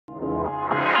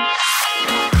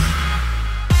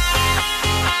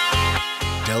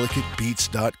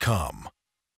delicatebeats.com.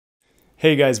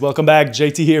 Hey guys, welcome back.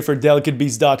 JT here for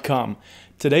delicatebeats.com.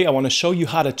 Today I want to show you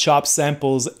how to chop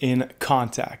samples in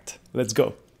Kontakt. Let's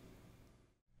go.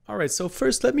 Alright, so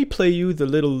first let me play you the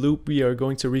little loop we are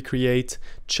going to recreate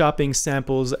chopping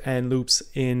samples and loops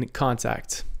in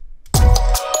Kontakt.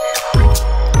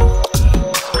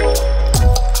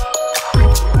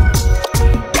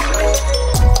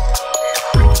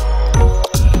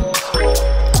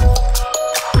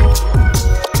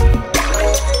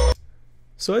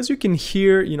 So as you can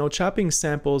hear, chopping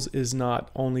samples is not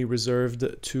only reserved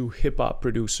to hip-hop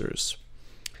producers.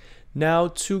 Now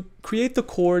to create the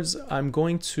chords, I'm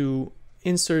going to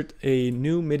insert a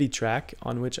new MIDI track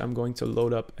on which I'm going to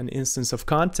load up an instance of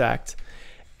Kontakt.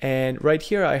 And right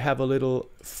here I have a little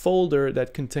folder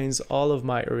that contains all of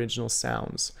my original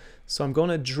sounds. So I'm going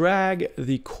to drag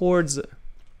the chords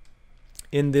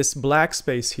in this black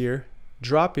space here,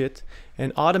 drop it,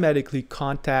 and automatically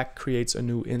Kontakt creates a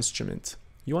new instrument.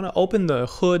 You want to open the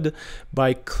hood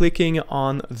by clicking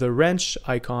on the wrench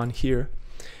icon here,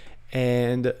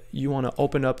 and you want to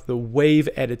open up the wave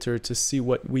editor to see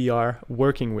what we are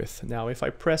working with. Now if I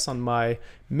press on my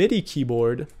MIDI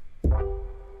keyboard,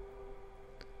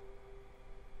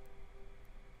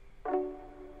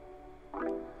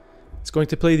 it's going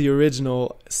to play the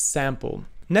original sample.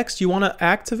 Next you want to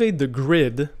activate the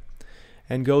grid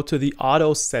and go to the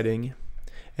auto setting.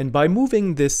 And by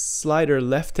moving this slider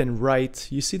left and right,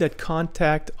 you see that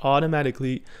Kontakt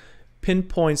automatically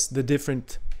pinpoints the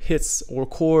different hits or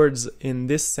chords in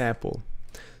this sample.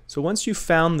 So once you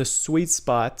found the sweet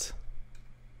spot,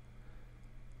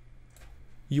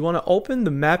 you want to open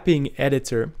the mapping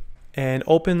editor and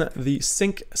open the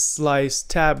sync slice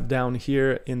tab down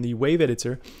here in the wave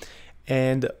editor.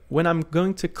 And when I'm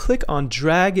going to click on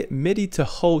drag MIDI to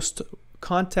host,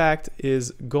 Kontakt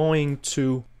is going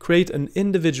to create an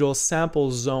individual sample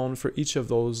zone for each of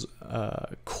those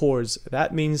chords.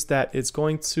 That means that it's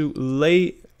going to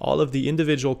lay all of the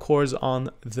individual chords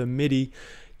on the MIDI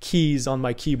keys on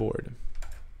my keyboard.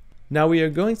 Now we are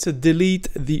going to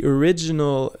delete the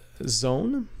original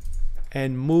zone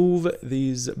and move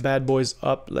these bad boys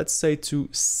up, let's say to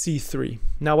C3.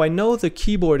 Now I know the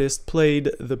keyboardist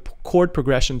played the chord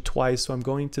progression twice, so I'm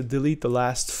going to delete the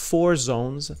last 4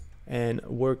 zones and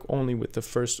work only with the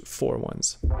first 4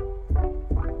 ones.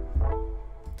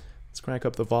 Let's crank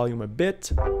up the volume a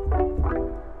bit.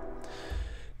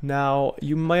 Now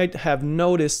you might have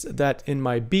noticed that in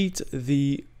my beat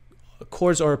the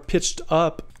chords are pitched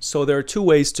up, so there are 2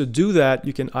 ways to do that.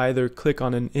 You can either click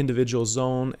on an individual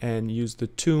zone and use the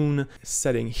tune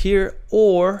setting here,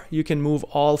 or you can move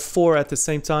all 4 at the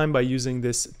same time by using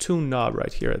this tune knob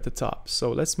right here at the top.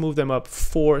 So let's move them up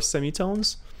 4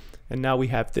 semitones. And now we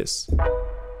have this.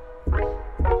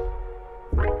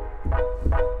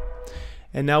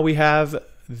 And now we have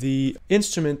the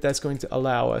instrument that's going to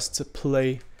allow us to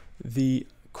play the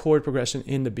chord progression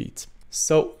in the beat.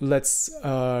 So let's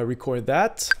record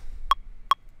that.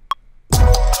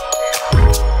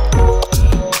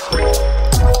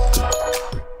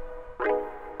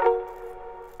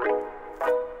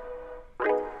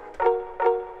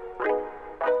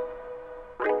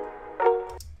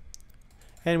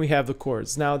 And we have the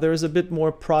chords. Now there's a bit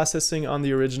more processing on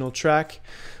the original track.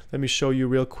 Let me show you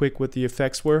real quick what the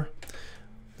effects were.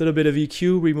 A little bit of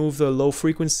EQ, remove the low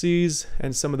frequencies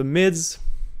and some of the mids.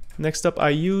 Next up I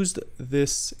used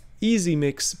this Easy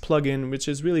Mix plugin, which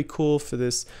is really cool for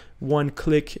this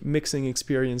one-click mixing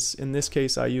experience. In this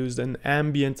case I used an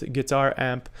ambient guitar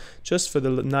amp just for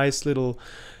the nice little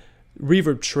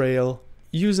reverb trail.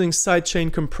 Using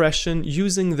sidechain compression,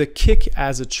 using the kick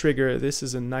as a trigger. This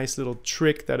is a nice little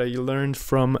trick that I learned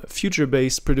from future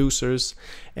bass producers.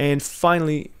 And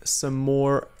finally, some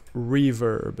more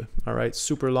reverb. All right,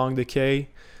 super long decay.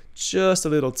 Just a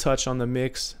little touch on the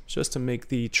mix, just to make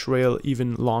the trail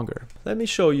even longer. Let me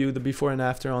show you the before and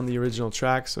after on the original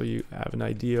track so you have an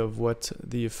idea of what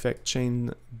the effect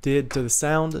chain did to the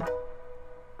sound.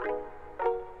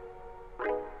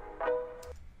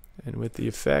 And with the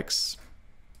effects,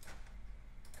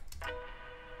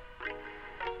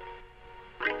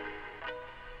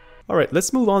 all right,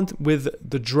 let's move on with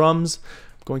the drums.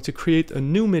 I'm going to create a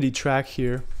new MIDI track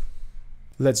here.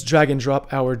 Let's drag and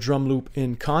drop our drum loop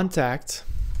in Kontakt.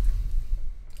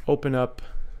 Open up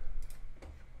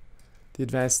the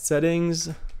advanced settings.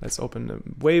 Let's open the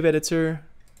wave editor,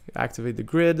 activate the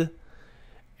grid.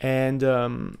 And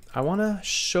I want to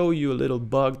show you a little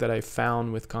bug that I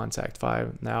found with Kontakt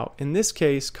 5. Now, in this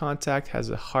case, Kontakt has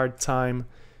a hard time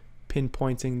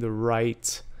pinpointing the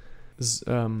right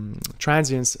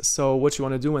transients. So what you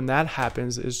want to do when that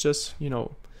happens is just,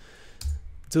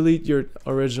 delete your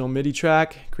original MIDI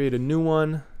track, create a new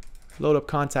one, load up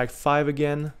Kontakt 5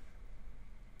 again,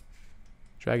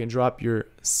 drag and drop your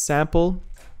sample,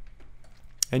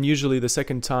 and usually the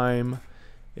second time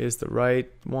is the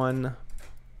right one.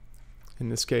 In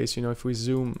this case, you know, if we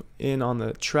zoom in on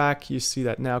the track, you see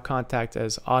that now Kontakt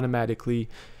has automatically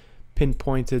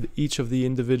pinpointed each of the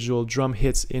individual drum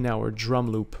hits in our drum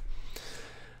loop.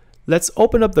 Let's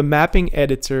open up the mapping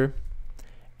editor,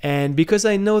 and because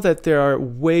I know that there are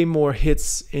way more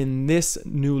hits in this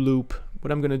new loop,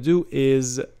 what I'm going to do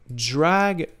is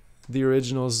drag the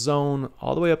original zone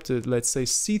all the way up to, let's say,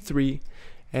 C3,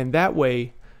 and that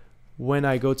way when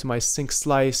I go to my sync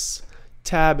slice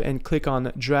tab and click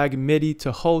on drag MIDI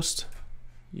to host,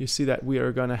 you see that we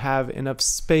are going to have enough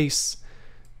space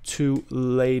to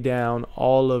lay down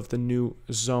all of the new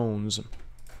zones.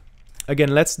 Again,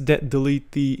 let's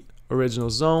delete the original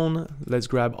zone. Let's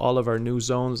grab all of our new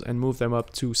zones and move them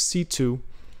up to C2.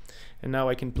 And now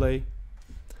I can play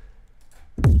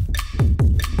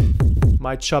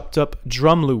my chopped up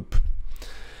drum loop.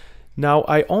 Now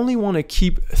I only want to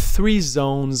keep 3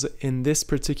 zones in this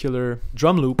particular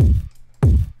drum loop.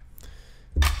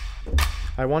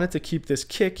 I wanted to keep this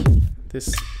kick,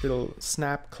 this little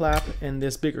snap clap, and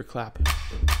this bigger clap.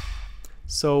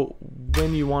 So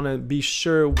when you want to be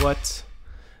sure what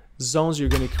zones you're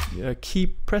going to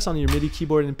keep, press on your MIDI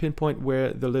keyboard and pinpoint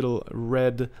where the little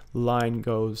red line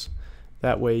goes.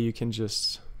 That way you can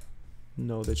just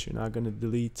know that you're not going to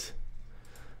delete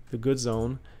the good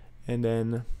zone. And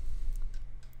then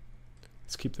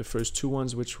let's keep the first 2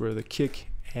 ones, which were the kick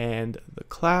and the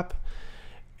clap.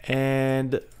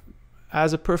 And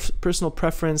as a personal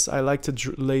preference, I like to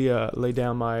lay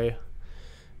down my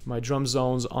drum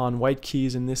zones on white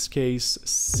keys, in this case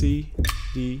C,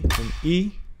 D, and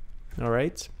E. All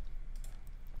right.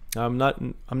 I'm not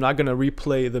going to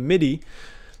replay the MIDI.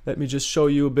 Let me just show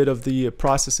you a bit of the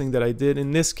processing that I did.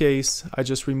 In this case, I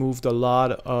just removed a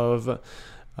lot of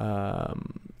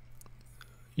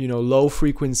you know, low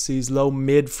frequencies, low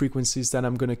mid frequencies that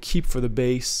I'm going to keep for the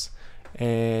bass,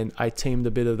 and I tamed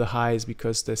a bit of the highs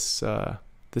because this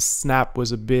snap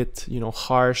was a bit, you know,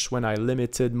 harsh when I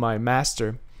limited my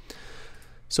master.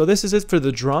 So this is it for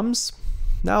the drums.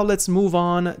 Now let's move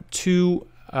on to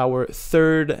our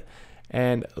third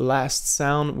and last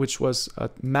sound, which was a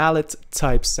mallet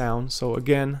type sound. So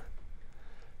again,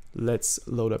 let's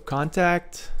load up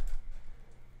Kontakt.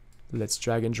 Let's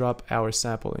drag and drop our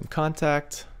sample in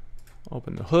Kontakt.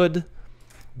 Open the hood,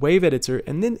 wave editor,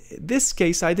 and then in this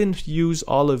case I didn't use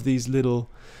all of these little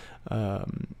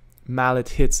mallet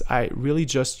hits. I really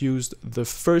just used the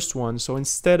first one. So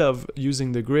instead of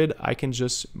using the grid, I can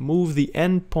just move the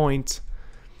end point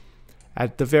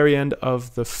at the very end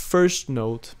of the first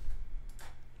note.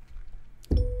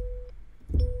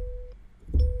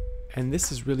 And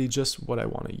this is really just what I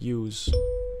want to use.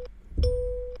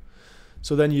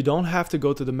 So then you don't have to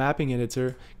go to the mapping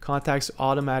editor. Kontakt's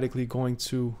automatically going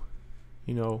to,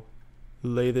 you know,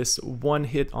 lay this one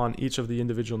hit on each of the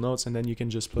individual notes, and then you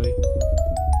can just play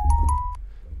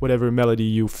whatever melody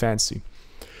you fancy.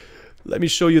 Let me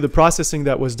show you the processing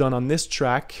that was done on this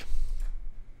track.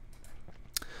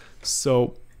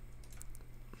 So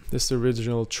this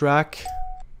original track,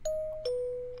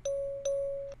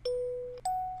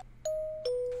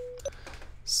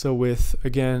 so with,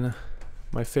 again,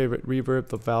 my favorite reverb,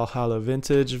 the Valhalla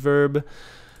Vintage Verb, a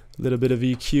little bit of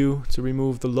EQ to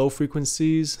remove the low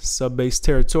frequencies, sub-bass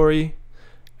territory,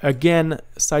 again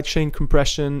sidechain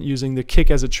compression using the kick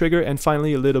as a trigger, and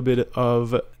finally a little bit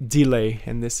of delay.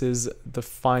 And this is the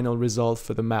final result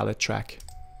for the mallet track.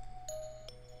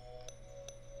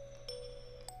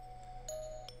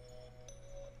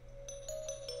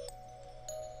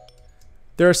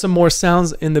 There are some more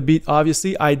sounds in the beat.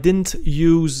 Obviously, I didn't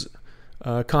use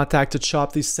Kontakt to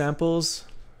chop these samples.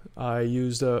 I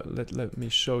used let me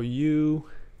show you.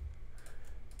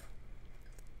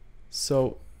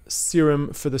 So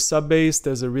Serum for the sub bass,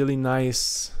 there's a really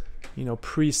nice, you know,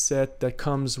 preset that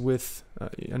comes with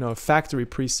you know, a factory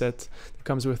preset that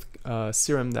comes with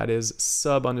Serum, that is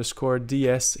sub_DSKPRC.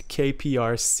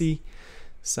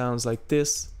 Sounds like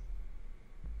this.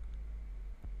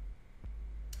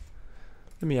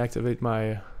 Let me activate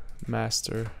my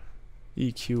master,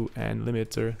 EQ, and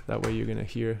limiter. That way you're gonna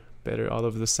hear better all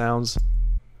of the sounds.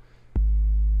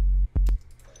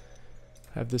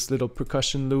 I have this little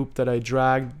percussion loop that I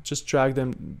just dragged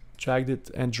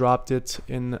it and dropped it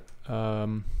in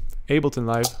Ableton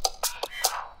Live.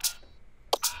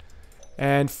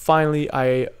 And finally,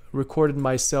 I recorded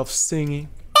myself singing.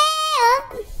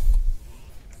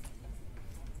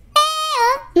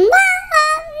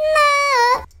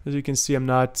 As you can see, I'm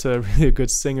not really a good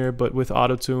singer, but with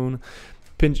auto-tune,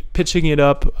 pitching it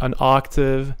up an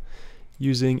octave,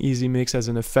 using Easy Mix as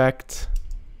an effect.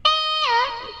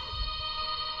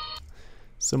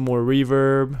 Some more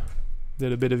reverb,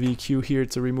 did a bit of EQ here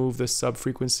to remove the sub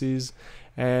frequencies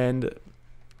and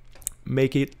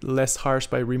make it less harsh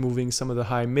by removing some of the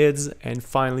high mids, and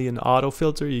finally an auto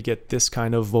filter, you get this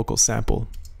kind of vocal sample.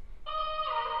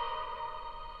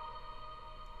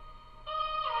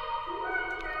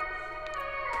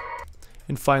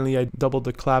 And finally I doubled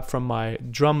the clap from my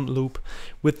drum loop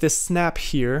with this snap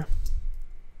here,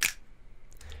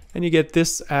 and you get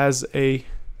this as a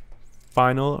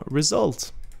final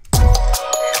result.